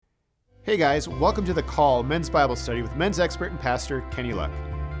Hey guys, welcome to The Call Men's Bible Study with men's expert and pastor Kenny Luck.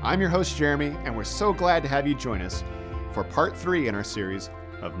 I'm your host Jeremy, and we're so glad to have you join us for part 3 in our series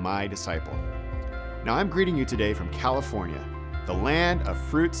of My Disciple. Now I'm greeting you today from California, the land of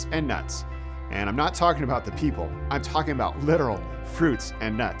fruits and nuts. And I'm not talking about the people, I'm talking about literal fruits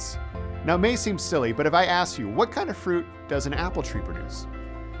and nuts. Now it may seem silly, but if I asked you, what kind of fruit does an apple tree produce?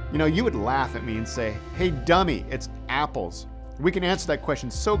 You would laugh at me and say, hey dummy, it's apples. We can answer that question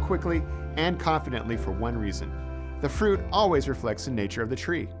so quickly and confidently for one reason. The fruit always reflects the nature of the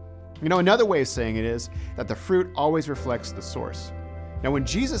tree. Another way of saying it is that the fruit always reflects the source. Now, when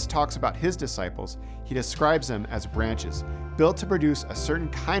Jesus talks about his disciples, he describes them as branches, built to produce a certain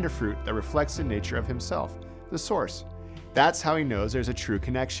kind of fruit that reflects the nature of himself, the source. That's how he knows there's a true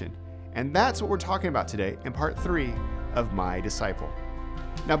connection. And that's what we're talking about today in part 3 of My Disciple.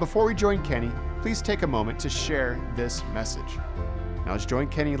 Now, before we join Kenny, please take a moment to share this message. Now let's join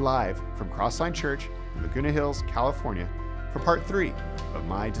Kenny live from Crossline Church in Laguna Hills, California, for part 3 of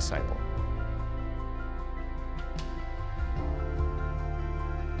My Disciple.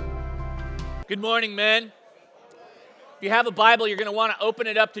 Good morning, men. If you have a Bible, you're going to want to open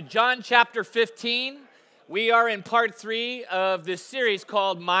it up to John chapter 15. We are in part 3 of this series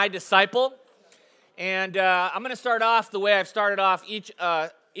called My Disciple. And I'm going to start off the way I've started off each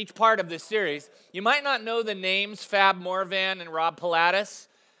part of this series. You might not know the names Fab Morvan and Rob Pilatus,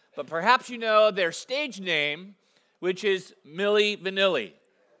 but perhaps you know their stage name, which is Milli Vanilli.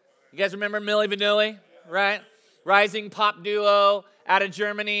 You guys remember Milli Vanilli, right? Rising pop duo out of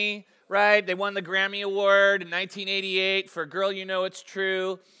Germany, right? They won the Grammy Award in 1988 for Girl You Know It's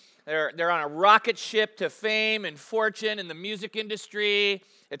True. They're on a rocket ship to fame and fortune in the music industry.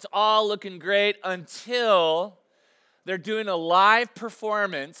 It's all looking great until they're doing a live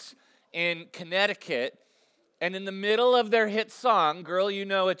performance in Connecticut, and in the middle of their hit song, Girl You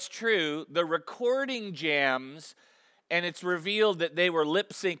Know It's True, the recording jams, and it's revealed that they were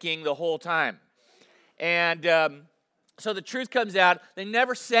lip-syncing the whole time. And so the truth comes out, they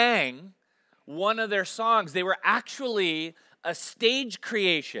never sang one of their songs. They were actually a stage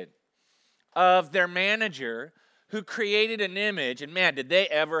creation of their manager who created an image, and man, did they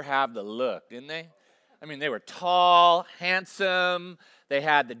ever have the look, didn't they? I mean, they were tall, handsome, they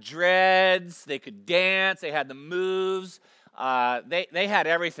had the dreads, they could dance, they had the moves, they had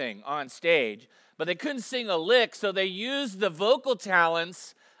everything on stage, but they couldn't sing a lick, so they used the vocal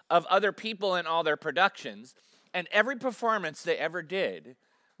talents of other people in all their productions, and every performance they ever did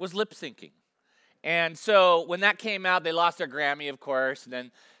was lip-syncing. And so when that came out, they lost their Grammy, of course, and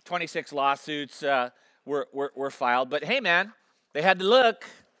then 26 lawsuits were filed, but hey, man, they had the look.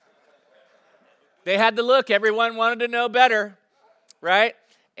 They had the look. Everyone wanted to know better, right?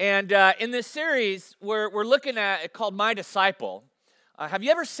 And in this series, we're looking at it called My Disciple. Have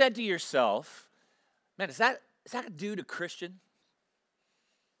you ever said to yourself, man, is that a dude a Christian?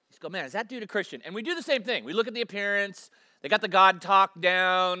 You just go, man, is that dude a Christian? And we do the same thing. We look at the appearance. They got the God talk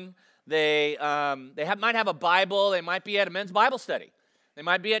down. They might have a Bible. They might be at a men's Bible study. They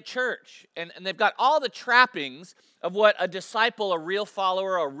might be at church. And they've got all the trappings of what a disciple, a real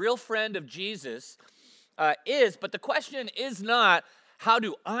follower, a real friend of Jesus is. But the question is not, how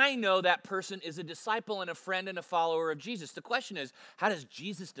do I know that person is a disciple and a friend and a follower of Jesus? The question is, how does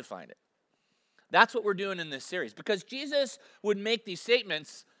Jesus define it? That's what we're doing in this series. Because Jesus would make these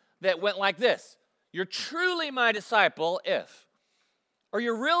statements that went like this. You're truly my disciple if. Or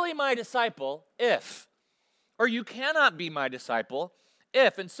you're really my disciple if. Or you cannot be my disciple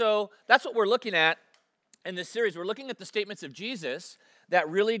if. And so that's what we're looking at in this series. We're looking at the statements of Jesus that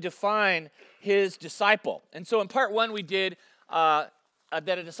really define his disciple. And so in part 1, we did that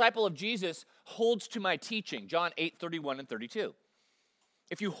a disciple of Jesus holds to my teaching, John 8:31 and 32.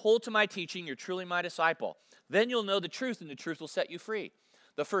 If you hold to my teaching, you're truly my disciple. Then you'll know the truth, and the truth will set you free.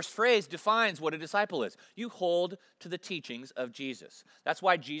 The first phrase defines what a disciple is. You hold to the teachings of Jesus. That's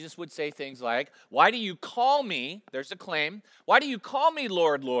why Jesus would say things like, why do you call me, there's a claim, why do you call me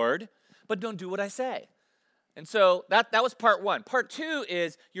Lord, Lord, but don't do what I say? And so that was part 1. Part 2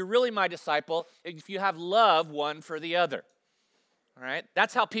 is, you're really my disciple if you have love one for the other. All right?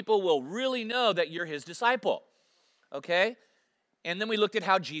 That's how people will really know that you're his disciple. Okay? And then we looked at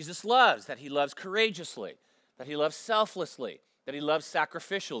how Jesus loves, that he loves courageously, that he loves selflessly, that he loves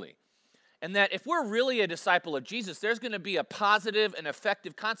sacrificially. And that if we're really a disciple of Jesus, there's going to be a positive and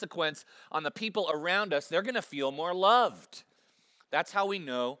effective consequence on the people around us. They're going to feel more loved. That's how we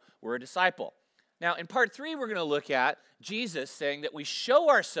know we're a disciple. Now, in part 3, we're going to look at Jesus saying that we show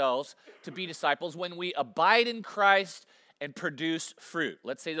ourselves to be disciples when we abide in Christ and produce fruit.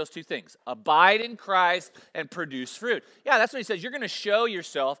 Let's say those two things. Abide in Christ and produce fruit. Yeah, that's what he says. You're going to show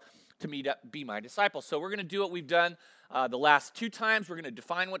yourself be my disciple. So we're going to do what we've done the last 2 times. We're going to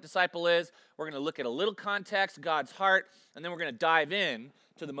define what disciple is. We're going to look at a little context, God's heart, and then we're going to dive in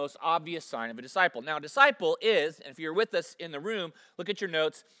to the most obvious sign of a disciple. Now, a disciple is, and if you're with us in the room, look at your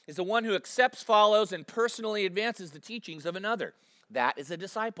notes, is the one who accepts, follows, and personally advances the teachings of another. That is a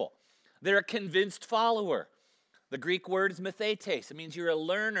disciple. They're a convinced follower. The Greek word is mathetes. It means you're a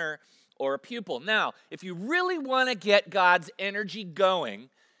learner or a pupil. Now, if you really want to get God's energy going,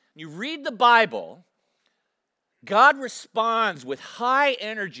 you read the Bible, God responds with high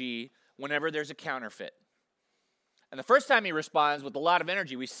energy whenever there's a counterfeit. And the first time he responds with a lot of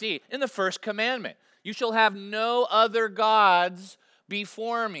energy, we see in the first commandment. You shall have no other gods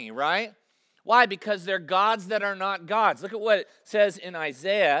before me, right? Why? Because they're gods that are not gods. Look at what it says in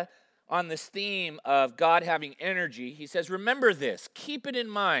Isaiah on this theme of God having energy. He says, remember this, keep it in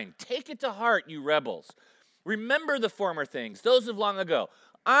mind, take it to heart, you rebels. Remember the former things, those of long ago.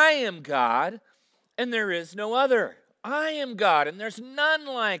 I am God, and there is no other. I am God, and there's none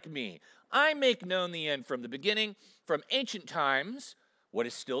like me. I make known the end from the beginning, from ancient times, what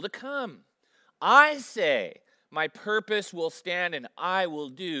is still to come. I say, my purpose will stand, and I will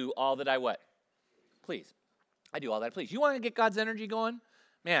do all that I what? Please. I do all that I please. You want to get God's energy going?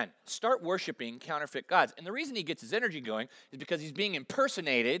 Man, start worshiping counterfeit gods. And the reason he gets his energy going is because he's being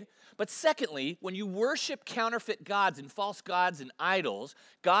impersonated. But secondly, when you worship counterfeit gods and false gods and idols,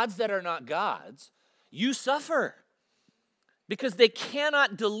 gods that are not gods, you suffer because they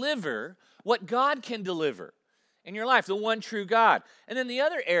cannot deliver what God can deliver in your life, the one true God. And then the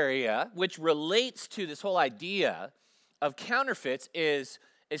other area, which relates to this whole idea of counterfeits, is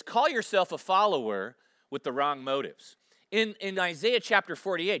call yourself a follower with the wrong motives. In Isaiah chapter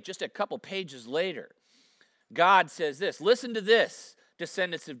 48, just a couple pages later, God says this, listen to this,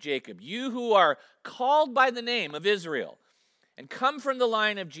 descendants of Jacob, you who are called by the name of Israel and come from the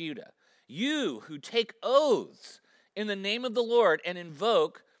line of Judah, you who take oaths in the name of the Lord and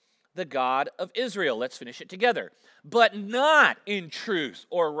invoke the God of Israel. Let's finish it together. But not in truth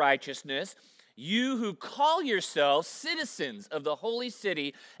or righteousness, you who call yourselves citizens of the holy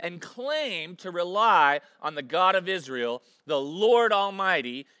city and claim to rely on the God of Israel, the Lord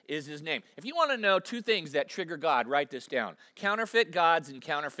Almighty is his name. If you want to know 2 things that trigger God, write this down. Counterfeit gods and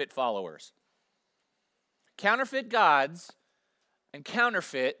counterfeit followers. Counterfeit gods and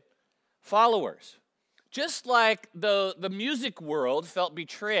counterfeit followers. Just like the music world felt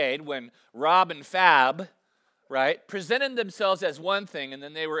betrayed when Rob and Fab, right, presented themselves as one thing and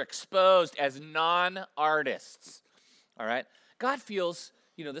then they were exposed as non-artists, all right? God feels,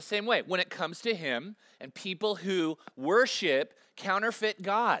 the same way when it comes to him and people who worship counterfeit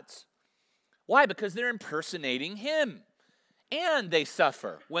gods. Why? Because they're impersonating him, and they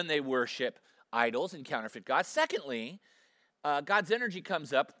suffer when they worship idols and counterfeit gods. Secondly, God's energy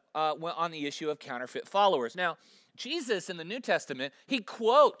comes up on the issue of counterfeit followers. Now, Jesus in the New Testament, he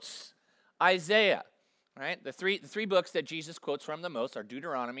quotes Isaiah. Right? The three books that Jesus quotes from the most are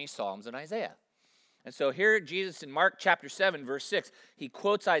Deuteronomy, Psalms, and Isaiah. And so here Jesus in Mark chapter 7, verse 6, he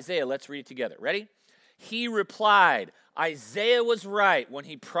quotes Isaiah. Let's read it together. Ready? He replied, Isaiah was right when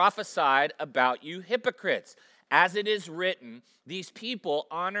he prophesied about you hypocrites. As it is written, these people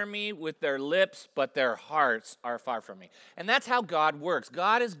honor me with their lips, but their hearts are far from me. And that's how God works.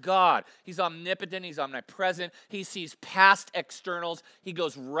 God is God. He's omnipotent. He's omnipresent. He sees past externals. He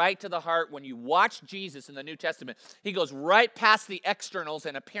goes right to the heart. When you watch Jesus in the New Testament, he goes right past the externals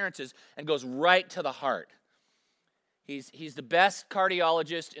and appearances and goes right to the heart. He's the best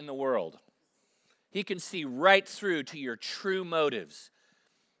cardiologist in the world. He can see right through to your true motives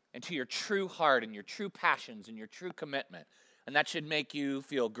and to your true heart and your true passions and your true commitment. And that should make you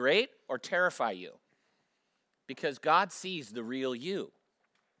feel great or terrify you, because God sees the real you.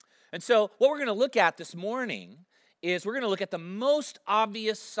 And so what we're going to look at this morning is we're going to look at the most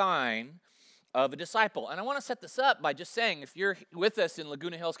obvious sign of a disciple. And I want to set this up by just saying, if you're with us in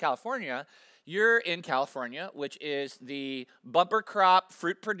Laguna Hills, California, you're in California, which is the bumper crop,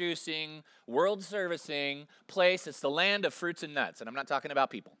 fruit-producing, world-servicing place. It's the land of fruits and nuts, and I'm not talking about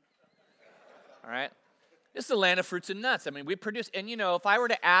people. All right? This is the land of fruits and nuts. I mean, we produce, and if I were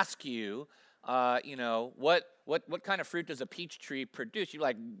to ask you, what kind of fruit does a peach tree produce? You're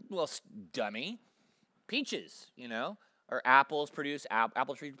like, well, dummy, peaches, or apples produce,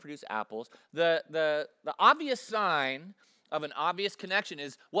 apple trees produce apples. The obvious sign of an obvious connection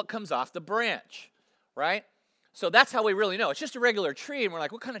is what comes off the branch, right? So that's how we really know. It's just a regular tree, and we're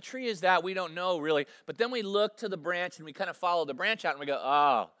like, what kind of tree is that? We don't know, really. But then we look to the branch, and we kind of follow the branch out, and we go,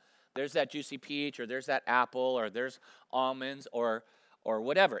 oh, there's that juicy peach, or there's that apple, or there's almonds, or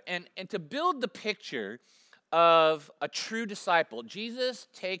whatever. And to build the picture of a true disciple, Jesus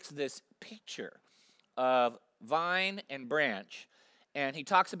takes this picture of vine and branch, and he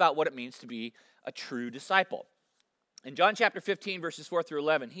talks about what it means to be a true disciple. In John chapter 15, verses 4 through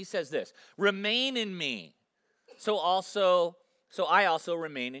 11, he says this, "Remain in me, so I also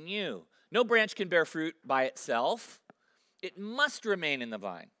remain in you. No branch can bear fruit by itself. It must remain in the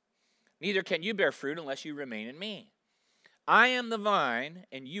vine. Neither can you bear fruit unless you remain in me. I am the vine,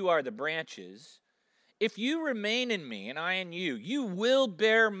 and you are the branches. If you remain in me and I in you, you will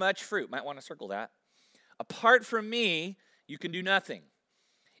bear much fruit." Might want to circle that. "Apart from me, you can do nothing.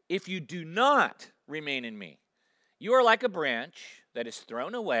 If you do not remain in me, you are like a branch that is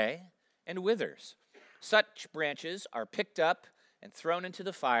thrown away and withers. Such branches are picked up and thrown into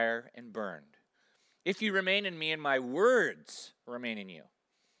the fire and burned. If you remain in me and my words remain in you,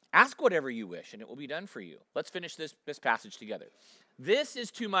 ask whatever you wish and it will be done for you." Let's finish this passage together. "This is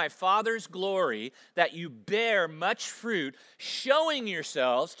to my Father's glory that you bear much fruit, showing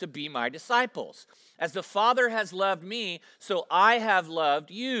yourselves to be my disciples. As the Father has loved me, so I have loved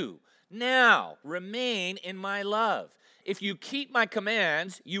you. Now remain in my love. If you keep my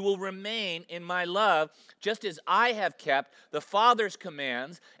commands, you will remain in my love, just as I have kept the Father's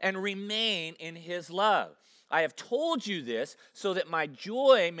commands and remain in his love. I have told you this so that my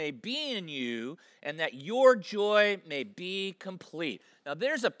joy may be in you and that your joy may be complete." Now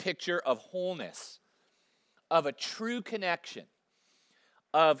there's a picture of wholeness, of a true connection,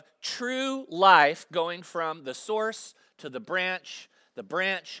 of true life going from the source to the branch. The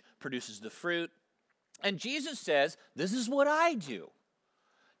branch produces the fruit. And Jesus says, this is what I do.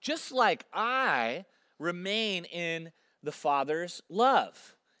 Just like I remain in the Father's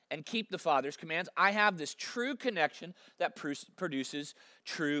love and keep the Father's commands, I have this true connection that produces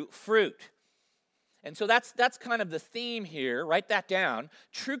true fruit. And so that's kind of the theme here. Write that down.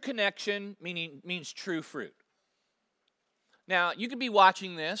 True connection means true fruit. Now, you could be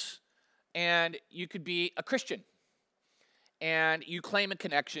watching this, and you could be a Christian, and you claim a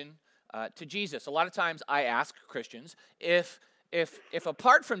connection to Jesus. A lot of times I ask Christians, if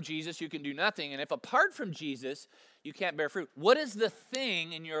apart from Jesus you can do nothing, and if apart from Jesus you can't bear fruit, what is the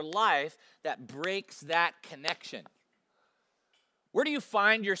thing in your life that breaks that connection? Where do you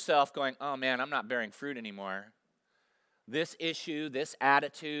find yourself going, "Oh man, I'm not bearing fruit anymore. This issue, this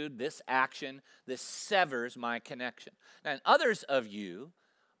attitude, this action, this severs my connection"? And others of you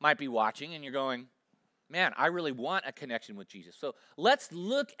might be watching and you're going, "Man, I really want a connection with Jesus." So let's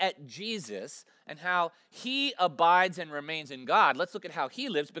look at Jesus and how he abides and remains in God. Let's look at how he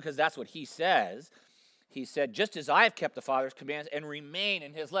lives, because that's what he says. He said, "Just as I have kept the Father's commands and remain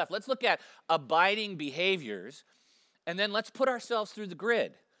in his love." Let's look at abiding behaviors, and then let's put ourselves through the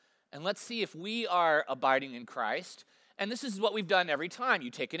grid, and let's see if we are abiding in Christ. And this is what we've done every time.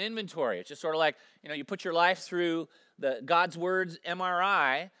 You take an inventory. It's just sort of like, you put your life through the God's Word's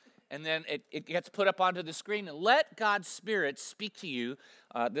MRI, and then it gets put up onto the screen. And let God's Spirit speak to you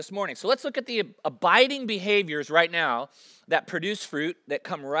this morning. So let's look at the abiding behaviors right now that produce fruit, that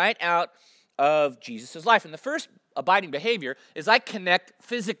come right out of Jesus' life. And the first abiding behavior is I connect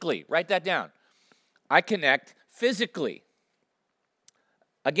physically. Write that down. I connect physically.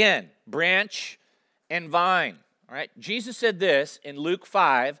 Again, branch and vine. All right. Jesus said this in Luke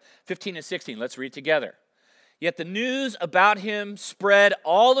 5:15 and 16. Let's read together. "Yet the news about him spread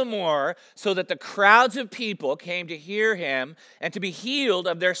all the more, so that the crowds of people came to hear him and to be healed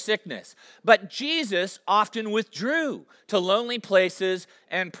of their sickness. But Jesus often withdrew to lonely places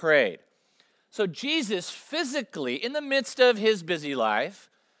and prayed." So Jesus physically, in the midst of his busy life,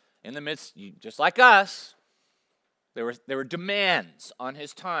 just like us, there were demands on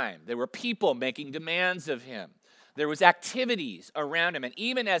his time. There were people making demands of him. There was activities around him. And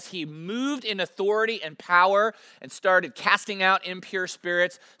even as he moved in authority and power and started casting out impure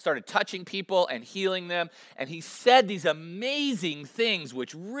spirits, started touching people and healing them, and he said these amazing things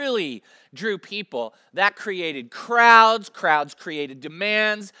which really drew people, that created crowds. Crowds created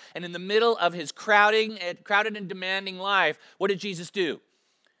demands. And in the middle of his crowded and demanding life, what did Jesus do?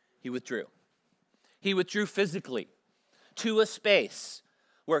 He withdrew. He withdrew physically to a space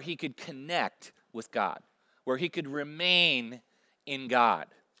where he could connect with God, where he could remain in God,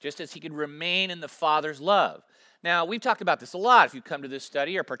 just as he could remain in the Father's love. Now, we've talked about this a lot. If you come to this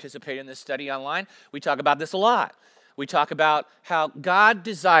study or participate in this study online, we talk about this a lot. We talk about how God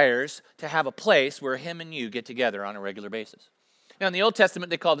desires to have a place where him and you get together on a regular basis. Now, in the Old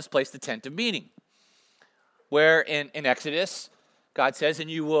Testament, they call this place the tent of meeting, where in Exodus, God says, "And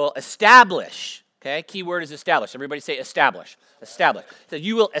you will establish." Okay, key word is establish. Everybody say establish. Establish. So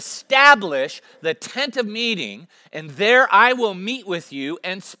you will establish the tent of meeting, and there I will meet with you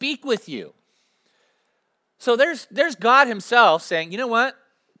and speak with you. So there's God himself saying, you know what,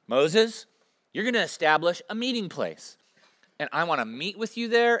 Moses, you're going to establish a meeting place. And I want to meet with you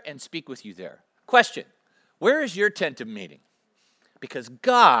there and speak with you there. Question, where is your tent of meeting? Because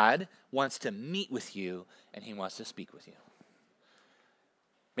God wants to meet with you and he wants to speak with you.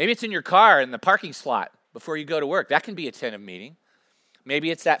 Maybe it's in your car in the parking slot before you go to work. That can be a tent of meeting. Maybe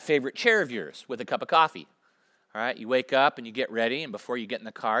it's that favorite chair of yours with a cup of coffee. All right, you wake up and you get ready, and before you get in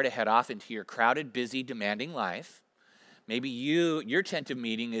the car to head off into your crowded, busy, demanding life, maybe your tent of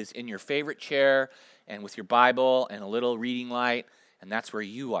meeting is in your favorite chair and with your Bible and a little reading light, and that's where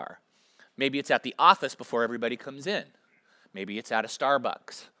you are. Maybe it's at the office before everybody comes in. Maybe it's at a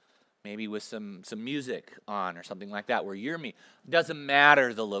Starbucks. Maybe with some music on or something like that where you're me. Doesn't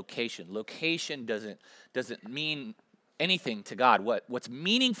matter the location. Location doesn't mean anything to God. What's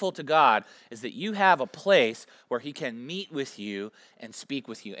meaningful to God is that you have a place where he can meet with you and speak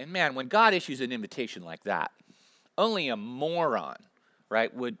with you. And man, when God issues an invitation like that, only a moron,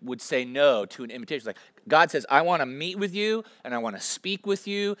 right, would say no to an invitation. Like God says, I want to meet with you and I want to speak with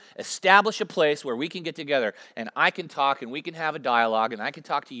you, establish a place where we can get together and I can talk and we can have a dialogue and I can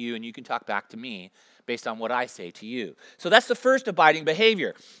talk to you and you can talk back to me based on what I say to you. So that's the first abiding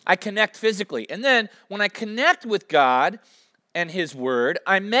behavior. I connect physically. And then when I connect with God and his word,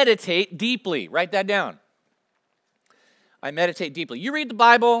 I meditate deeply. Write that down. I meditate deeply. You read the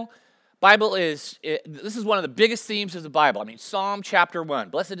Bible. This is one of the biggest themes of the Bible. I mean, Psalm chapter 1.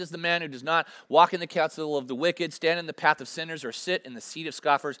 Blessed is the man who does not walk in the counsel of the wicked, stand in the path of sinners, or sit in the seat of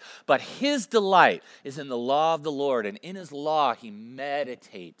scoffers. But his delight is in the law of the Lord, and in his law he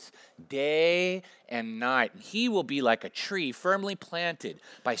meditates day and night. And he will be like a tree firmly planted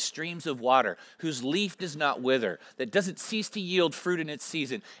by streams of water, whose leaf does not wither, that doesn't cease to yield fruit in its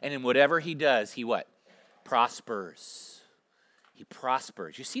season. And in whatever he does, he what? Prospers. He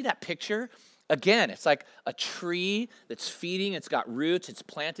prospers. You see that picture? Again, it's like a tree that's feeding. It's got roots. It's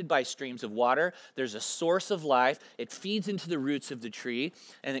planted by streams of water. There's a source of life. It feeds into the roots of the tree,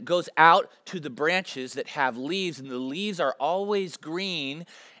 and it goes out to the branches that have leaves, and the leaves are always green,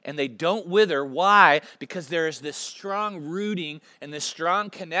 and they don't wither. Why? Because there is this strong rooting and this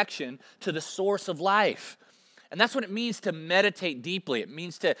strong connection to the source of life. And that's what it means to meditate deeply. It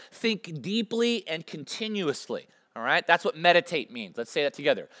means to think deeply and continuously. All right, that's what meditate means. Let's say that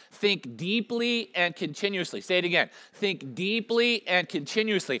together. Think deeply and continuously. Say it again. Think deeply and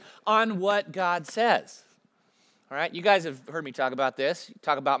continuously on what God says. All right, you guys have heard me talk about this.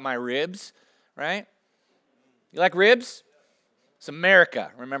 Talk about my ribs, right? You like ribs? It's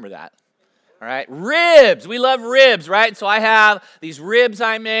America. Remember that. All right, ribs. We love ribs, right? So I have these ribs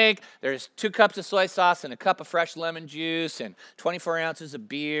I make. There's 2 cups of soy sauce and a cup of fresh lemon juice and 24 ounces of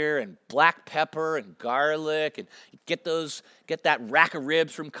beer and black pepper and garlic. And you get that rack of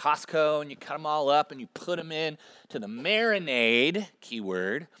ribs from Costco and you cut them all up and you put them in to the marinade,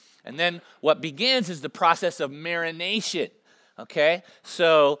 keyword. And then what begins is the process of marination. Okay,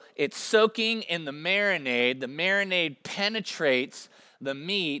 so it's soaking in the marinade. The marinade penetrates the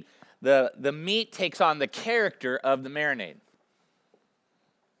meat. The meat takes on the character of the marinade.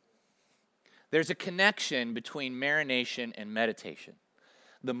 There's a connection between marination and meditation.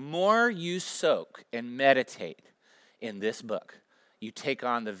 The more you soak and meditate in this book, you take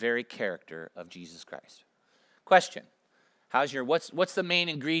on the very character of Jesus Christ. Question, what's the main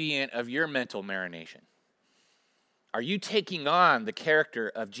ingredient of your mental marination? Are you taking on the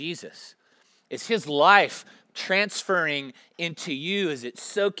character of Jesus? Is his life transferring into you? Is it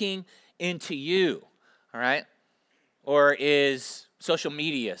soaking into you? All right? Or is social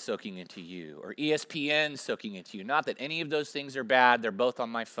media soaking into you? Or ESPN soaking into you? Not that any of those things are bad. They're both on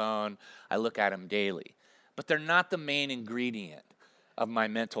my phone. I look at them daily. But they're not the main ingredient of my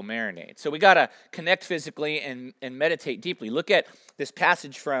mental marinade. So we got to connect physically and meditate deeply. Look at this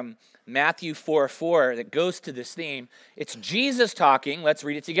passage from Matthew 4:4 that goes to this theme. It's Jesus talking. Let's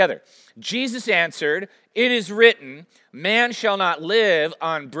read it together. Jesus answered, "It is written, man shall not live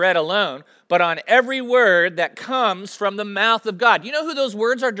on bread alone, but on every word that comes from the mouth of God." You know who those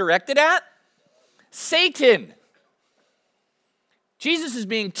words are directed at? Satan. Jesus is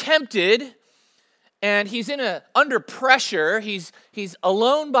being tempted, and he's under pressure. He's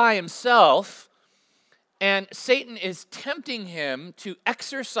alone by himself, and Satan is tempting him to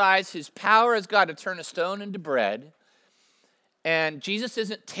exercise his power as God to turn a stone into bread, and Jesus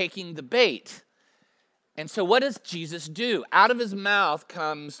isn't taking the bait. And so what does Jesus do? Out of his mouth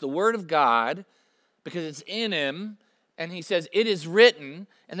comes the word of God, because it's in him, and he says, "It is written,"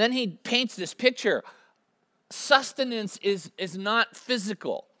 and then he paints this picture. Sustenance is not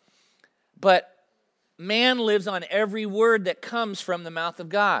physical, but man lives on every word that comes from the mouth of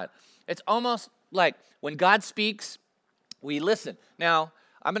God. It's almost like when God speaks, we listen. Now,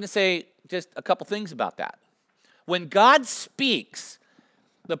 I'm going to say just a couple things about that. When God speaks,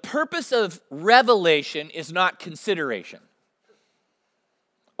 the purpose of revelation is not consideration.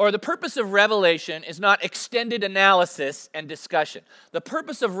 Or the purpose of revelation is not extended analysis and discussion. The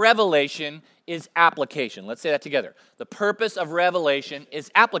purpose of revelation is application. Let's say that together. The purpose of revelation is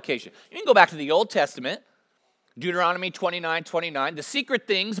application. You can go back to the Old Testament, Deuteronomy 29:29. The secret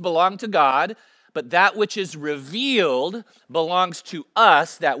things belong to God, but that which is revealed belongs to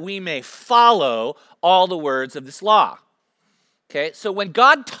us, that we may follow all the words of this law. Okay, so when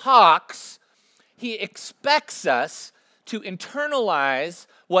God talks, he expects us to internalize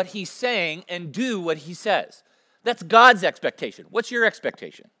what he's saying and do what he says. That's God's expectation. What's your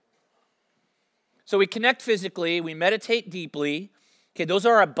expectation? So we connect physically, we meditate deeply. Okay, those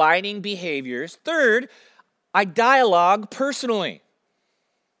are abiding behaviors. Third, I dialogue personally.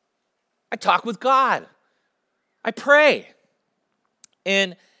 I talk with God. I pray.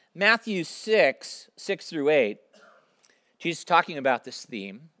 In Matthew 6:6-8, Jesus is talking about this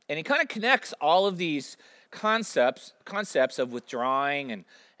theme, and he kind of connects all of these concepts of withdrawing and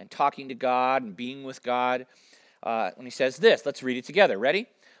talking to God and being with God. When he says this, let's read it together. Ready?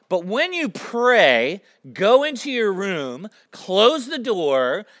 But when you pray, go into your room, close the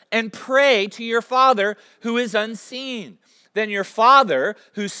door, and pray to your Father who is unseen. Then your Father,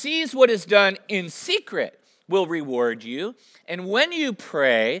 who sees what is done in secret, will reward you. And when you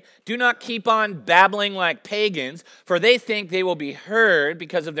pray, do not keep on babbling like pagans, for they think they will be heard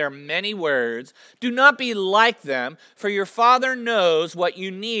because of their many words. Do not be like them, for your Father knows what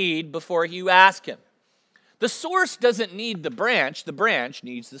you need before you ask him. The source doesn't need the branch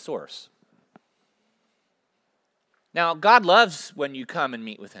needs the source. Now, God loves when you come and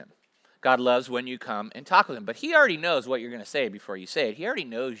meet with him. God loves when you come and talk with him, but he already knows what you're going to say before you say it. He already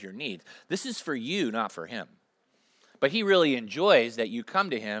knows your needs. This is for you, not for him. But he really enjoys that you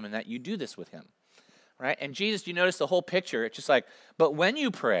come to him and that you do this with him, right? And Jesus, you notice the whole picture. It's just like, but when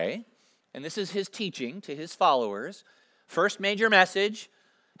you pray, and this is his teaching to his followers, first major message,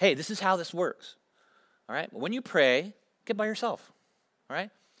 hey, this is how this works, all right? When you pray, get by yourself, all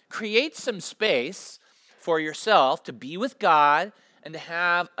right? Create some space for yourself to be with God and to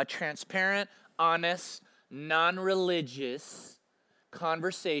have a transparent, honest, non-religious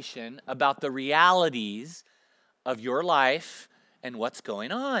conversation about the realities of your life and what's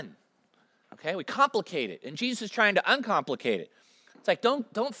going on. Okay, we complicate it, and Jesus is trying to uncomplicate it. It's like,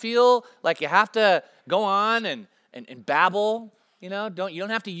 don't feel like you have to go on and babble. You don't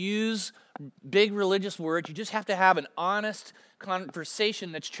have to use big religious words. You just have to have an honest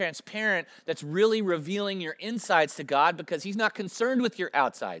conversation that's transparent, that's really revealing your insides to God, because he's not concerned with your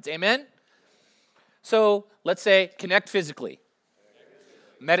outsides. Amen? So let's say connect physically,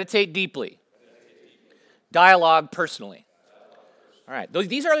 meditate deeply, dialogue personally. All right,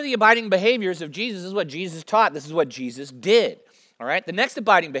 these are the abiding behaviors of Jesus. This is what Jesus taught. This is what Jesus did. All right, the next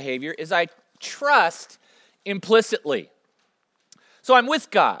abiding behavior is I trust implicitly. So I'm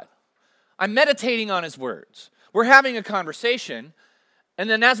with God. I'm meditating on his words. We're having a conversation, and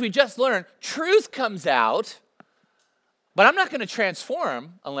then as we just learned, truth comes out, but I'm not going to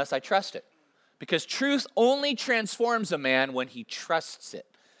transform unless I trust it, because truth only transforms a man when he trusts it.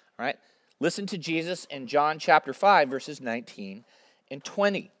 All right? Listen to Jesus in John chapter 5, verses 19 and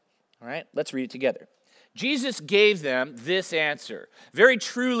 20. All right? Let's read it together. Jesus gave them this answer. Very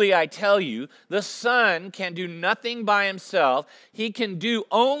truly, I tell you, the Son can do nothing by himself. He can do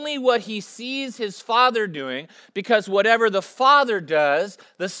only what he sees his Father doing, because whatever the Father does,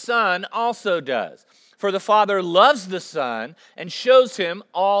 the Son also does. For the Father loves the Son and shows him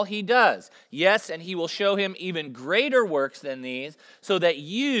all he does. Yes, and he will show him even greater works than these, so that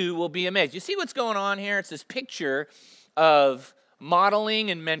you will be amazed. You see what's going on here? It's this picture of modeling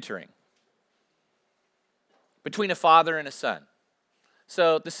and mentoring between a father and a son.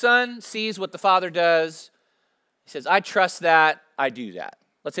 So the son sees what the father does. He says, I trust that, I do that.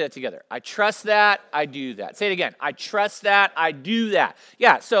 Let's say that together. I trust that, I do that. Say it again. I trust that, I do that.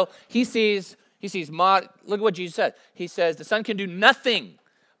 Yeah, so he sees, look at what Jesus said. He says the son can do nothing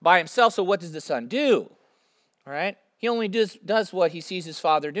by himself, so what does the son do? All right? He only does what he sees his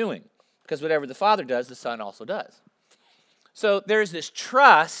father doing, because whatever the father does, the son also does. So there's this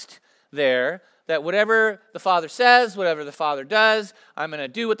trust there that whatever the Father says, whatever the Father does, I'm going to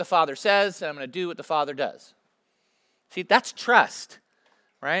do what the Father says, and I'm going to do what the Father does. See, that's trust,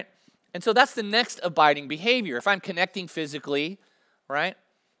 right? And so that's the next abiding behavior. If I'm connecting physically, right,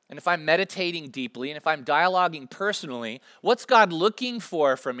 and if I'm meditating deeply, and if I'm dialoguing personally, what's God looking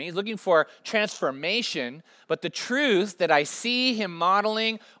for from me? He's looking for transformation, but the truth that I see him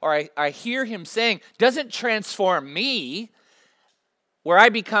modeling or I hear him saying doesn't transform me where I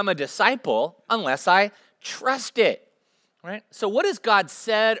become a disciple unless I trust it, right? So what has God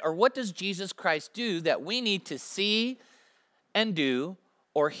said, or what does Jesus Christ do that we need to see and do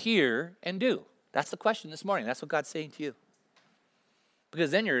or hear and do? That's the question this morning. That's what God's saying to you. Because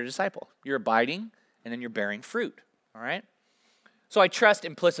then you're a disciple. You're abiding, and then you're bearing fruit, all right? So I trust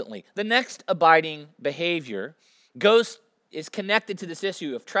implicitly. The next abiding behavior is connected to this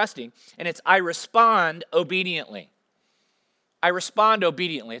issue of trusting, and it's I respond obediently. I respond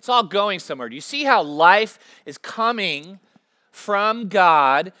obediently. It's all going somewhere. Do you see how life is coming from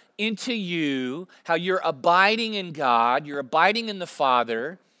God into you, how you're abiding in God, you're abiding in the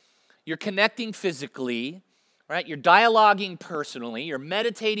Father, you're connecting physically, right? You're dialoguing personally, you're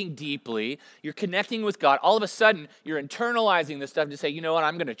meditating deeply, you're connecting with God. All of a sudden, you're internalizing this stuff to say, you know what,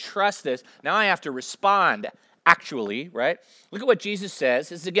 I'm going to trust this. Now I have to respond actually, right? Look at what Jesus says.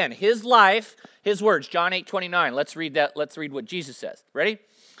 This is, again, his life, his words, John 8:29. Let's read that. Let's read what Jesus says. Ready?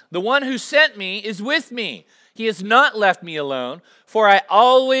 The one who sent me is with me. He has not left me alone, for I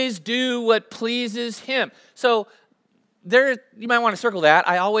always do what pleases him. So there, you might want to circle that.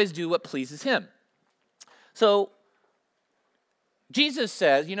 I always do what pleases him. So Jesus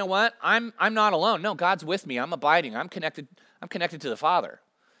says, you know what? I'm not alone. No, God's with me. I'm abiding. I'm connected to the Father.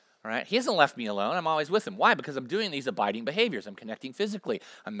 All right? He hasn't left me alone. I'm always with him. Why? Because I'm doing these abiding behaviors. I'm connecting physically.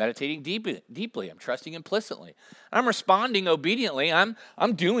 I'm meditating deeply. I'm trusting implicitly. I'm responding obediently. I'm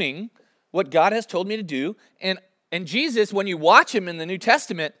doing what God has told me to do. And Jesus, when you watch him in the New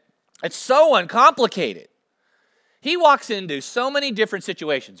Testament, it's so uncomplicated. He walks into so many different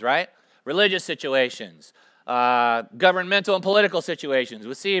situations, right? Religious situations, governmental and political situations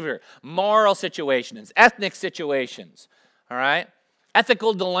with Caesar, moral situations, ethnic situations, all right?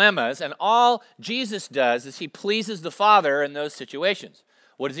 Ethical dilemmas, and all Jesus does is he pleases the Father in those situations.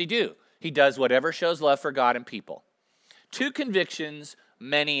 What does he do? He does whatever shows love for God and people. 2 convictions,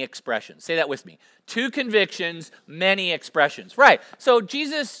 many expressions. Say that with me. 2 convictions, many expressions. Right. So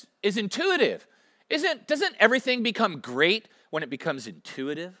Jesus is intuitive. Doesn't everything become great when it becomes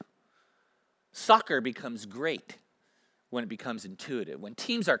intuitive? Soccer becomes great when it becomes intuitive. When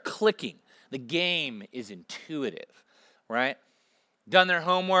teams are clicking, the game is intuitive, right? Done their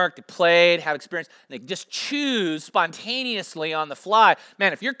homework, they played, have experience, and they just choose spontaneously on the fly.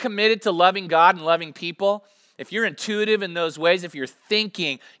 Man, if you're committed to loving God and loving people, if you're intuitive in those ways, if you're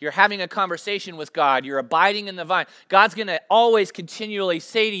thinking, you're having a conversation with God, you're abiding in the vine, God's going to always continually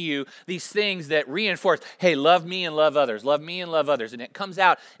say to you these things that reinforce, hey, love me and love others, love me and love others. And it comes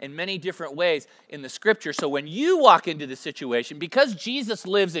out in many different ways in the scripture. So when you walk into the situation, because Jesus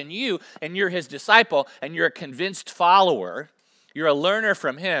lives in you and you're his disciple and you're a convinced follower, you're a learner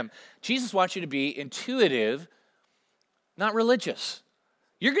from him, Jesus wants you to be intuitive, not religious.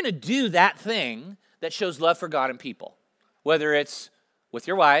 You're going to do that thing that shows love for God and people, whether it's with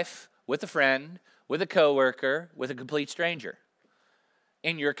your wife, with a friend, with a coworker, with a complete stranger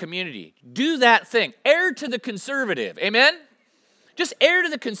in your community. Do that thing. Err to the conservative. Amen? Just err to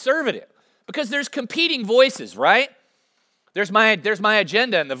the conservative, because there's competing voices, right? There's my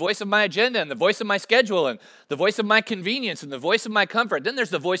agenda, and the voice of my agenda, and the voice of my schedule, and the voice of my convenience, and the voice of my comfort. Then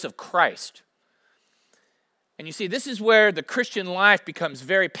there's the voice of Christ. And you see, this is where the Christian life becomes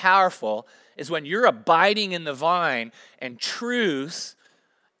very powerful, is when you're abiding in the vine and truth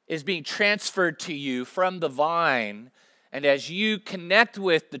is being transferred to you from the vine. And as you connect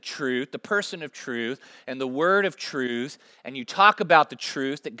with the truth, the person of truth, and the word of truth, and you talk about the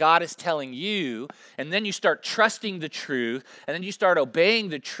truth that God is telling you, and then you start trusting the truth, and then you start obeying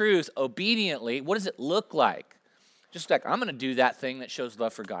the truth obediently, what does it look like? Just like, I'm going to do that thing that shows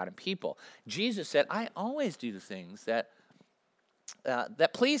love for God and people. Jesus said, I always do the things that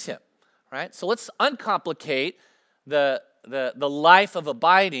please him, right? So let's uncomplicate the life of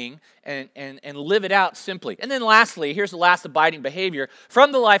abiding and live it out simply. And then lastly, here's the last abiding behavior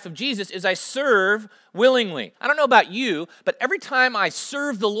from the life of Jesus is I serve willingly. I don't know about you, but every time I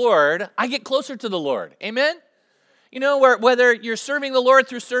serve the Lord, I get closer to the Lord. Amen? You know, whether you're serving the Lord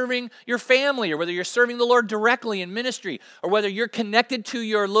through serving your family, or whether you're serving the Lord directly in ministry, or whether you're connected to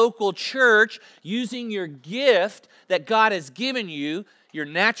your local church using your gift that God has given you, your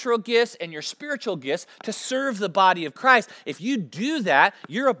natural gifts and your spiritual gifts, to serve the body of Christ. If you do that,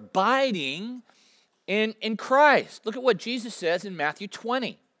 you're abiding in Christ. Look at what Jesus says in Matthew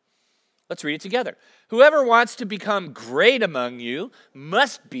 20. Let's read it together. Whoever wants to become great among you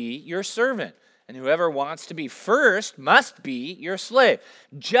must be your servant. And whoever wants to be first must be your slave.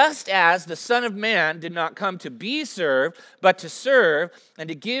 Just as the Son of Man did not come to be served, but to serve and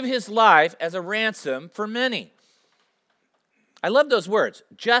to give his life as a ransom for many. I love those words.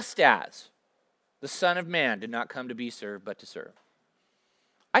 Just as the Son of Man did not come to be served, but to serve.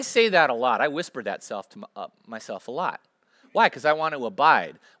 I say that a lot. I whisper that to myself a lot. Why? Because I want to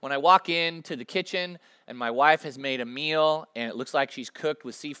abide. When I walk into the kitchen and my wife has made a meal and it looks like she's cooked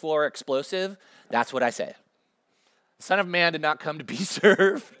with C4 explosive, that's what I say. The Son of Man did not come to be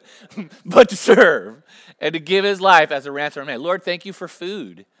served, but to serve and to give his life as a ransom for many. Lord, thank you for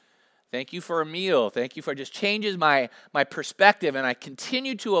food. Thank you for a meal. Thank you for it just changes my perspective, and I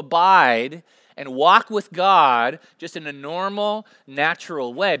continue to abide and walk with God just in a normal,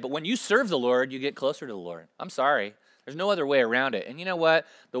 natural way. But when you serve the Lord, you get closer to the Lord. I'm sorry. There's no other way around it. And you know what?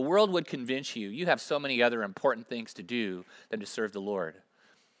 The world would convince you have so many other important things to do than to serve the Lord.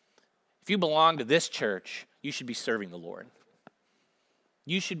 If you belong to this church, you should be serving the Lord.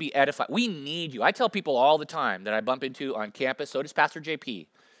 You should be edified. We need you. I tell people all the time that I bump into on campus, so does Pastor JP.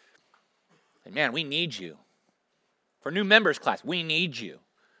 And man, we need you. For new members class, we need you.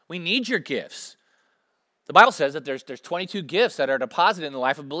 We need your gifts. The Bible says that there's 22 gifts that are deposited in the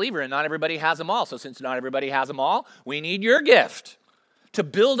life of a believer, and not everybody has them all. So since not everybody has them all, we need your gift to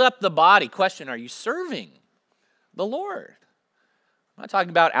build up the body. Question, are you serving the Lord? I'm not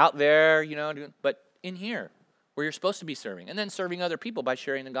talking about out there, but in here, where you're supposed to be serving, and then serving other people by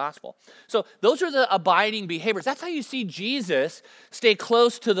sharing the gospel. So those are the abiding behaviors. That's how you see Jesus stay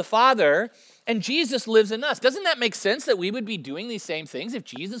close to the Father, and Jesus lives in us. Doesn't that make sense that we would be doing these same things if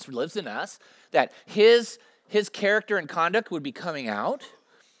Jesus lives in us, that his character and conduct would be coming out?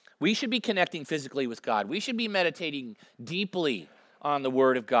 We should be connecting physically with God. We should be meditating deeply on the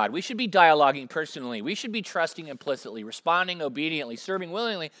Word of God. We should be dialoguing personally. We should be trusting implicitly, responding obediently, serving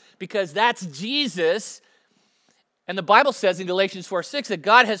willingly, because that's Jesus. And the Bible says in Galatians 4:6 that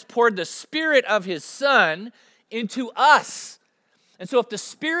God has poured the Spirit of his Son into us. And so if the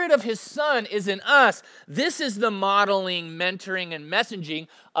Spirit of his Son is in us, this is the modeling, mentoring, and messaging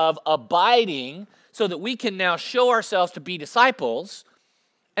of abiding so that we can now show ourselves to be disciples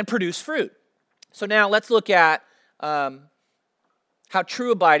and produce fruit. So now let's look at how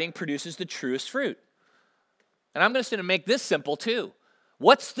true abiding produces the truest fruit. And I'm just going to make this simple too.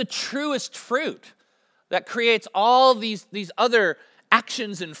 What's the truest fruit that creates all these other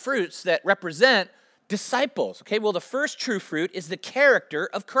actions and fruits that represent disciples? Okay, well, the first true fruit is the character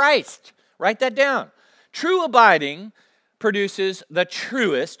of Christ. Write that down. True abiding produces the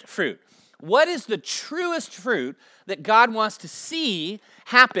truest fruit. What is the truest fruit that God wants to see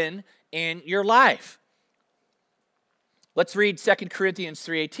happen in your life? Let's read 2 Corinthians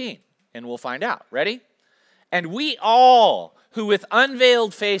 3:18, and we'll find out. Ready? And we all who with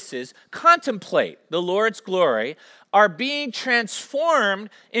unveiled faces contemplate the Lord's glory are being transformed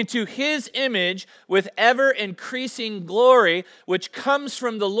into his image with ever-increasing glory, which comes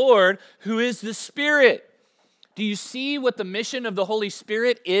from the Lord, who is the Spirit. Do you see what the mission of the Holy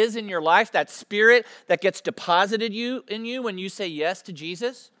Spirit is in your life? That Spirit that gets deposited in you when you say yes to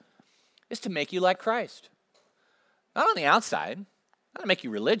Jesus is to make you like Christ. Not on the outside, not to make you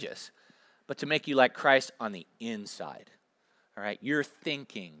religious, but to make you like Christ on the inside. All right, your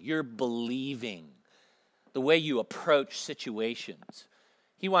thinking, your believing, the way you approach situations.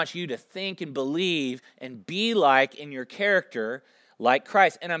 He wants you to think and believe and be like in your character like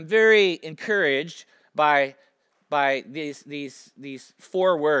Christ. And I'm very encouraged by these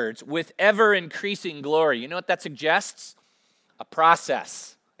four words, with ever increasing glory. You know what that suggests? A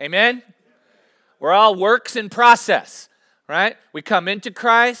process. Amen? We're all works in process, right? We come into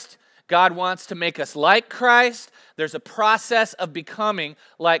Christ. God wants to make us like Christ. There's a process of becoming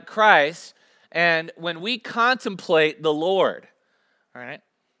like Christ. And when we contemplate the Lord, all right,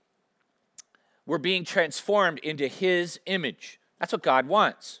 we're being transformed into his image. That's what God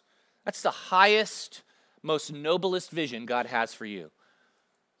wants. That's the highest, most noblest vision God has for you.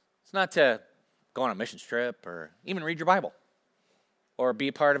 It's not to go on a mission trip or even read your Bible or be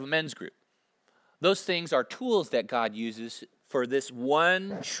a part of a men's group. Those things are tools that God uses for this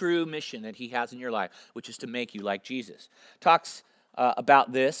one true mission that he has in your life, which is to make you like Jesus. Talks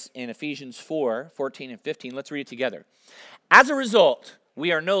about this in Ephesians 4:14 and 15. Let's read it together. As a result,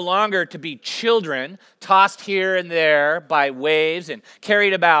 We are no longer to be children tossed here and there by waves and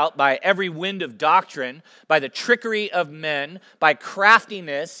carried about by every wind of doctrine, by the trickery of men, by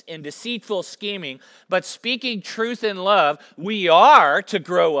craftiness and deceitful scheming, but speaking truth in love, we are to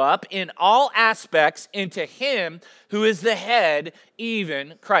grow up in all aspects into Him who is the head,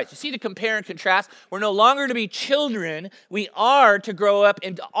 even Christ. You see the compare and contrast? We're no longer to be children. We are to grow up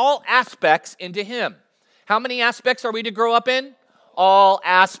into all aspects into Him. How many aspects are we to grow up in? All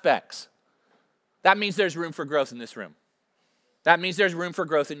aspects. That means there's room for growth in this room. That means there's room for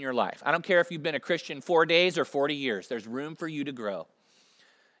growth in your life. I don't care if you've been a Christian 4 days or 40 years. There's room for you to grow.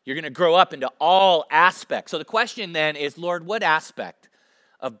 You're going to grow up into all aspects. So the question then is, Lord, what aspect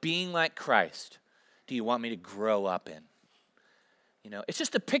of being like Christ do you want me to grow up in? You know, it's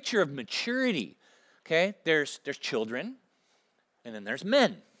just a picture of maturity. Okay? There's children, and then there's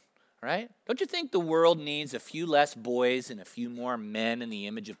men. Right? Don't you think the world needs a few less boys and a few more men in the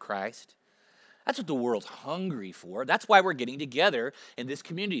image of Christ? That's what the world's hungry for. That's why we're getting together in this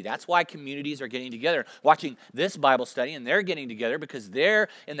community. That's why communities are getting together, watching this Bible study, and they're getting together because they're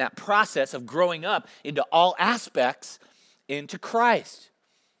in that process of growing up into all aspects into Christ.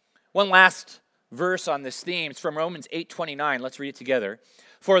 One last verse on this theme. It's from Romans 8:29. Let's read it together.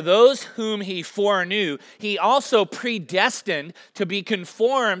 For those whom He foreknew, He also predestined to be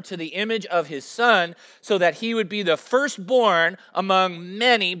conformed to the image of His Son, so that He would be the firstborn among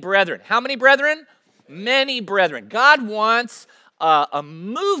many brethren. How many brethren? Many brethren. God wants a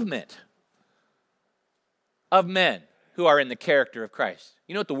movement of men who are in the character of Christ.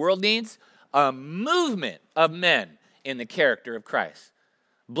 You know what the world needs? A movement of men in the character of Christ.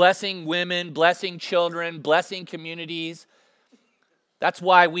 Blessing women, blessing children, blessing communities. That's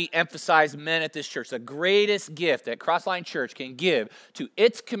why we emphasize men at this church. The greatest gift that Crossline Church can give to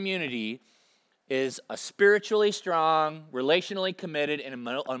its community is a spiritually strong, relationally committed, and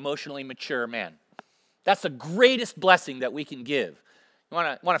emotionally mature man. That's the greatest blessing that we can give. You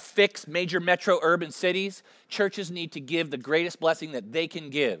want to fix major metro urban cities? Churches need to give the greatest blessing that they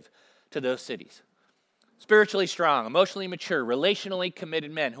can give to those cities. Spiritually strong, emotionally mature, relationally committed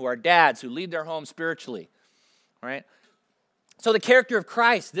men who are dads, who lead their home spiritually, right? So the character of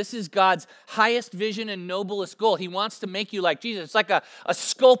Christ, this is God's highest vision and noblest goal. He wants to make you like Jesus. It's like a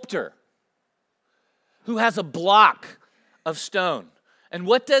sculptor who has a block of stone. And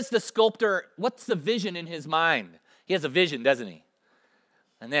what does the sculptor, what's the vision in his mind? He has a vision, doesn't he?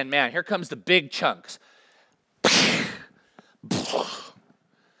 And then, man, here comes the big chunks.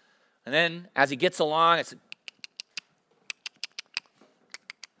 And then as he gets along,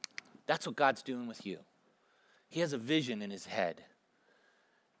 that's what God's doing with you. He has a vision in his head.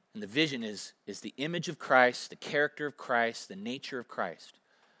 And the vision is the image of Christ, the character of Christ, the nature of Christ.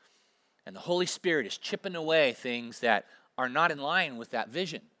 And the Holy Spirit is chipping away things that are not in line with that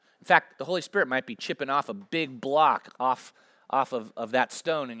vision. In fact, the Holy Spirit might be chipping off a big block off of that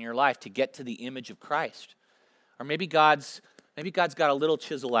stone in your life to get to the image of Christ. Or maybe God's got a little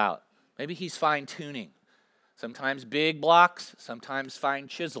chisel out. Maybe He's fine-tuning. Sometimes big blocks, sometimes fine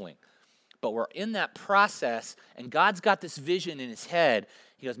chiseling. But we're in that process, and God's got this vision in His head.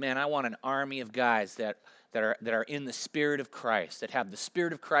 He goes, man, I want an army of guys that are in the Spirit of Christ, that have the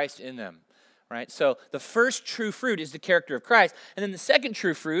Spirit of Christ in them, right? So the first true fruit is the character of Christ, and then the second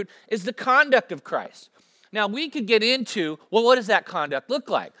true fruit is the conduct of Christ. Now, we could get into, well, what does that conduct look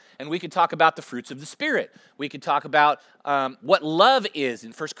like? And we could talk about the fruits of the Spirit. We could talk about what love is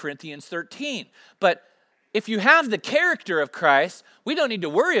in 1 Corinthians 13. But if you have the character of Christ, we don't need to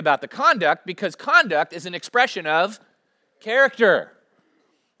worry about the conduct because conduct is an expression of character.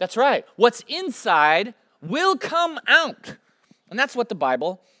 That's right. What's inside will come out. And that's what the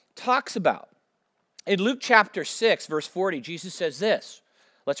Bible talks about. In Luke chapter 6, verse 40, Jesus says this.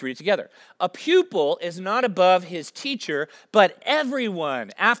 Let's read it together. A pupil is not above his teacher, but everyone,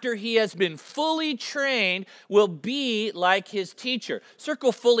 after he has been fully trained, will be like his teacher.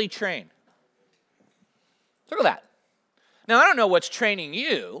 Circle fully trained. Circle that. Now, I don't know what's training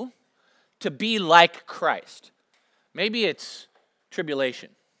you to be like Christ. Maybe it's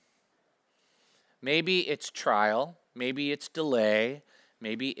tribulation. Maybe it's trial. Maybe it's delay.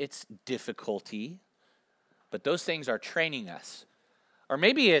 Maybe it's difficulty. But those things are training us. Or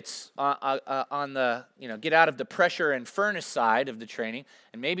maybe it's on the, get out of the pressure and furnace side of the training,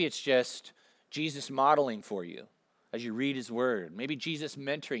 and maybe it's just Jesus modeling for you as you read His Word. Maybe Jesus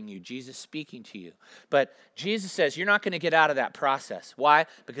mentoring you, Jesus speaking to you. But Jesus says you're not going to get out of that process. Why?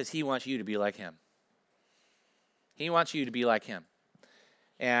 Because He wants you to be like Him. He wants you to be like Him.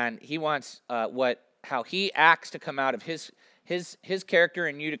 And He wants how He acts to come out of His character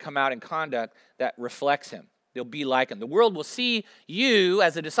and you to come out in conduct that reflects Him. They'll be like him. The world will see you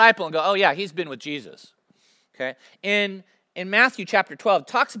as a disciple and go, oh yeah, he's been with Jesus. Okay? In Matthew chapter 12, it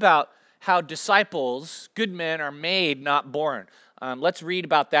talks about how disciples, good men, are made, not born. Let's read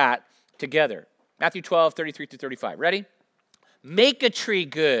about that together. Matthew 12, 33 through 35. Ready? Make a tree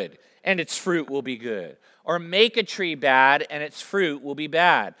good, and its fruit will be good. Or make a tree bad, and its fruit will be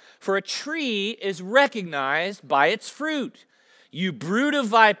bad. For a tree is recognized by its fruit. You brood of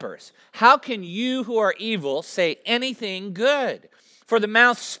vipers, how can you who are evil say anything good? For the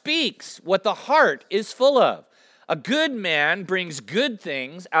mouth speaks what the heart is full of. A good man brings good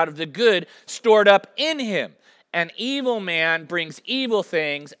things out of the good stored up in him. An evil man brings evil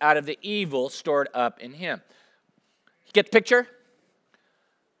things out of the evil stored up in him. Get the picture?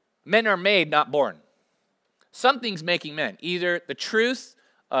 Men are made, not born. Something's making men. Either the truth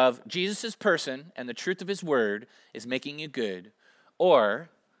of Jesus' person and the truth of his word is making you good, or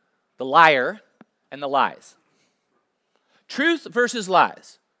the liar and the lies. Truth versus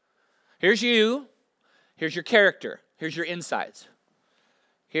lies. Here's you. Here's your character. Here's your insides.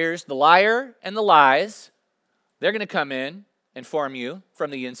 Here's the liar and the lies. They're going to come in and form you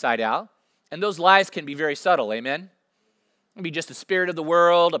from the inside out. And those lies can be very subtle, amen? It can be just the spirit of the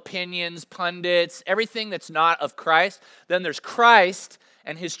world, opinions, pundits, everything that's not of Christ. Then there's Christ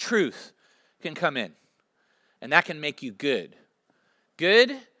and his truth can come in. And that can make you good.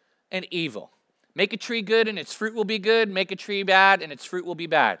 Good and evil. Make a tree good and its fruit will be good. Make a tree bad and its fruit will be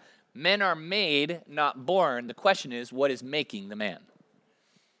bad. Men are made, not born. The question is, what is making the man?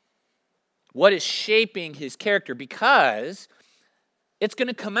 What is shaping his character? Because it's going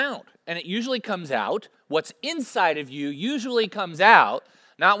to come out. And it usually comes out. What's inside of you usually comes out.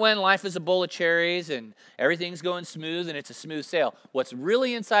 Not when life is a bowl of cherries and everything's going smooth and it's a smooth sail. What's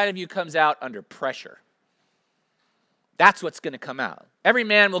really inside of you comes out under pressure. That's what's going to come out. Every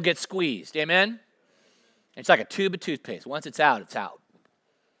man will get squeezed, amen? It's like a tube of toothpaste. Once it's out, it's out.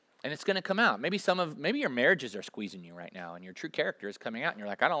 And it's going to come out. Maybe your marriages are squeezing you right now and your true character is coming out and you're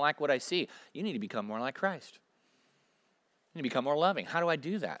like, I don't like what I see. You need to become more like Christ. You need to become more loving. How do I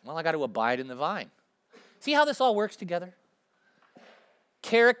do that? Well, I got to abide in the vine. See how this all works together?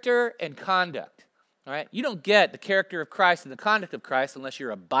 Character and conduct. All right? You don't get the character of Christ and the conduct of Christ unless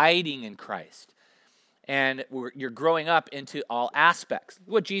you're abiding in Christ. And you're growing up into all aspects.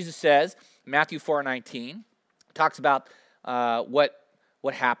 What Jesus says, Matthew 4:19, talks about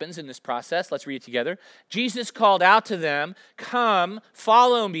what happens in this process. Let's read it together. Jesus called out to them, come,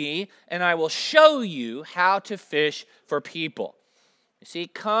 follow me, and I will show you how to fish for people. You see,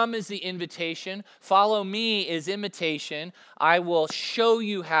 come is the invitation. Follow me is imitation. I will show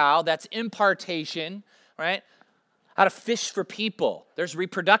you how. That's impartation, right? How to fish for people. There's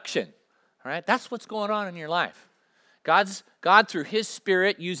reproduction. All right, that's what's going on in your life. God, through his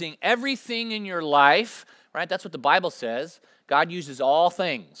Spirit, using everything in your life, right? That's what the Bible says. God uses all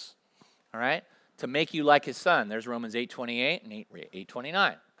things, all right, to make you like his Son. There's Romans 8:28 and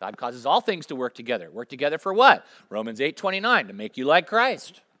 8:29. God causes all things to work together. Work together for what? Romans 8:29, to make you like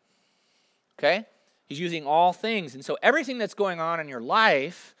Christ. Okay? He's using all things. And so everything that's going on in your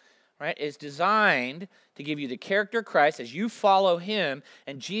life, right, is designed to give you the character of Christ as you follow him,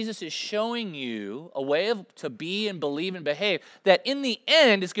 and Jesus is showing you a way to be and believe and behave that in the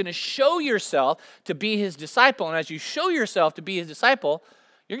end is going to show yourself to be his disciple. And as you show yourself to be his disciple,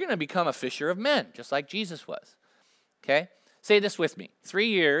 you're going to become a fisher of men, just like Jesus was. Okay? Say this with me. 3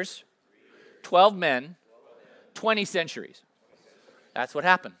 years, 12 men, 20 centuries. That's what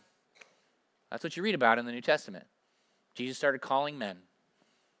happened. That's what you read about in the New Testament. Jesus started calling men.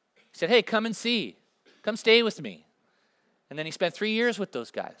 He said, hey, come and see. Come stay with me. And then he spent 3 years with those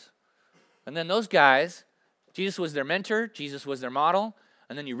guys. And then those guys, Jesus was their mentor. Jesus was their model.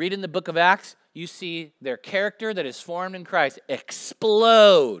 And then you read in the book of Acts, you see their character that is formed in Christ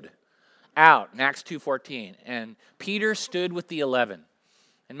explode out in Acts 2:14. And Peter stood with the 11.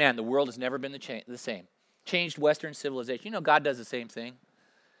 And man, the world has never been the same. Changed Western civilization. You know, God does the same thing.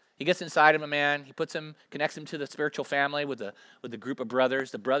 He gets inside of a man, he connects him to the spiritual family with a group of brothers.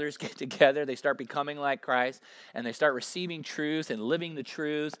 The brothers get together, they start becoming like Christ, and they start receiving truth and living the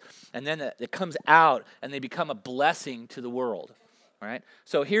truth, and then it comes out, and they become a blessing to the world. All right?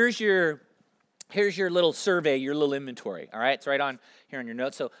 So here's your little survey, your little inventory. All right? It's right on here on your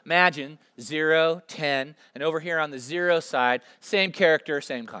notes. So imagine 0, 10, and over here on the 0 side, same character,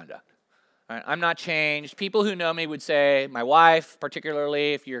 same conduct. I'm not changed. People who know me would say, my wife,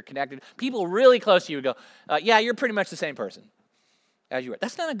 particularly if you're connected, people really close to you would go, yeah, you're pretty much the same person as you were.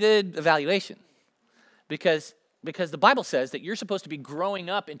 That's not a good evaluation because the Bible says that you're supposed to be growing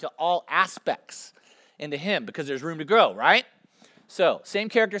up into all aspects into him because there's room to grow, right? So, same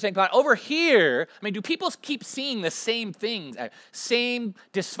character, same conduct. Over here, I mean, do people keep seeing the same things, same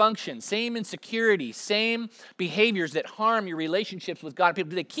dysfunction, same insecurity, same behaviors that harm your relationships with God and people?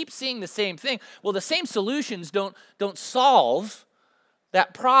 Do they keep seeing the same thing? Well, the same solutions don't solve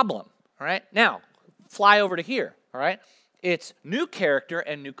that problem, all right? Now, fly over to here, all right? It's new character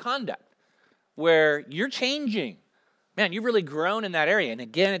and new conduct, where you're changing. Man, you've really grown in that area. And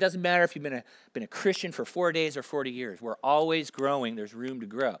again, it doesn't matter if you've been a Christian for 4 days or 40 years. We're always growing. There's room to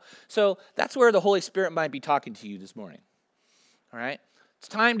grow. So that's where the Holy Spirit might be talking to you this morning. All right? It's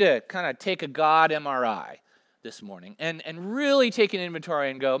time to kind of take a God MRI this morning and really take an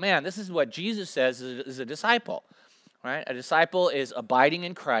inventory and go, man, this is what Jesus says is a disciple. Right? A disciple is abiding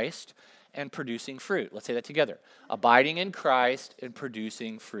in Christ and producing fruit. Let's say that together. Abiding in Christ and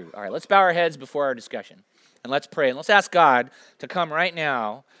producing fruit. All right, let's bow our heads before our discussion. And let's pray, and let's ask God to come right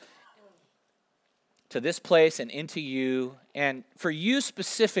now to this place and into you, and for you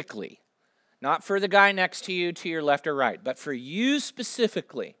specifically, not for the guy next to you to your left or right, but for you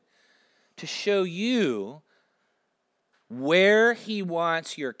specifically, to show you where he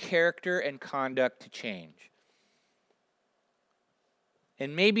wants your character and conduct to change.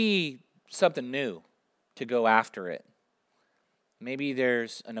 And maybe something new to go after it. Maybe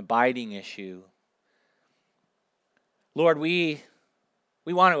there's an abiding issue. Lord, we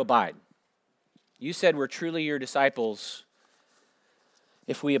want to abide. You said we're truly your disciples.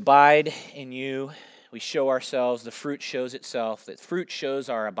 If we abide in you, we show ourselves, the fruit shows itself, that fruit shows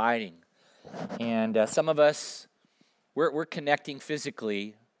our abiding. And some of us, we're connecting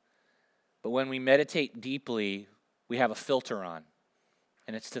physically, but when we meditate deeply, we have a filter on.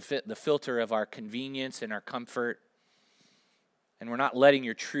 And it's the filter of our convenience and our comfort. And we're not letting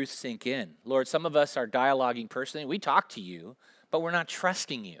your truth sink in. Lord, some of us are dialoguing personally. We talk to you, but we're not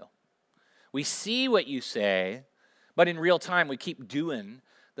trusting you. We see what you say, but in real time, we keep doing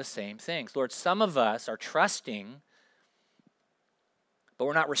the same things. Lord, some of us are trusting, but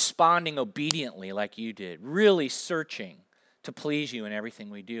we're not responding obediently like you did, really searching to please you in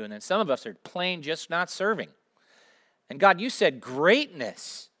everything we do. And then some of us are plain just not serving. And God, you said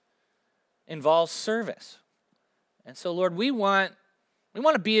greatness involves service. And so, Lord, we want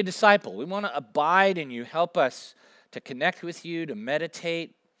to be a disciple. We want to abide in you. Help us to connect with you, to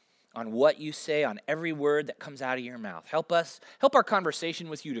meditate on what you say, on every word that comes out of your mouth. Help our conversation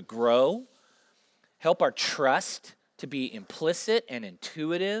with you to grow. Help our trust to be implicit and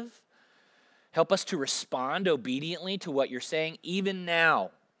intuitive. Help us to respond obediently to what you're saying, even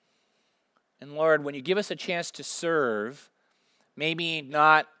now. And Lord, when you give us a chance to serve, maybe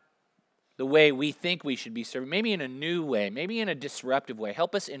not the way we think we should be serving, maybe in a new way, maybe in a disruptive way.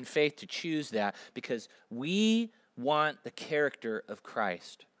 Help us in faith to choose that because we want the character of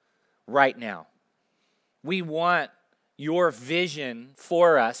Christ right now. We want your vision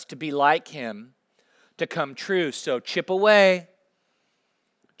for us to be like him to come true. So chip away.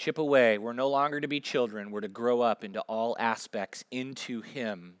 Chip away. We're no longer to be children. We're to grow up into all aspects into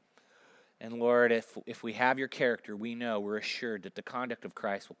him. And Lord, if we have your character, we know, we're assured that the conduct of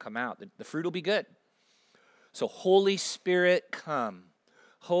Christ will come out. The fruit will be good. So Holy Spirit, come.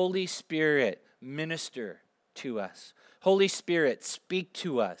 Holy Spirit, minister to us. Holy Spirit, speak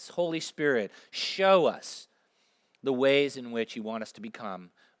to us. Holy Spirit, show us the ways in which you want us to become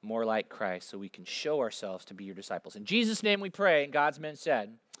more like Christ so we can show ourselves to be your disciples. In Jesus' name we pray, and God's men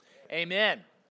said, amen.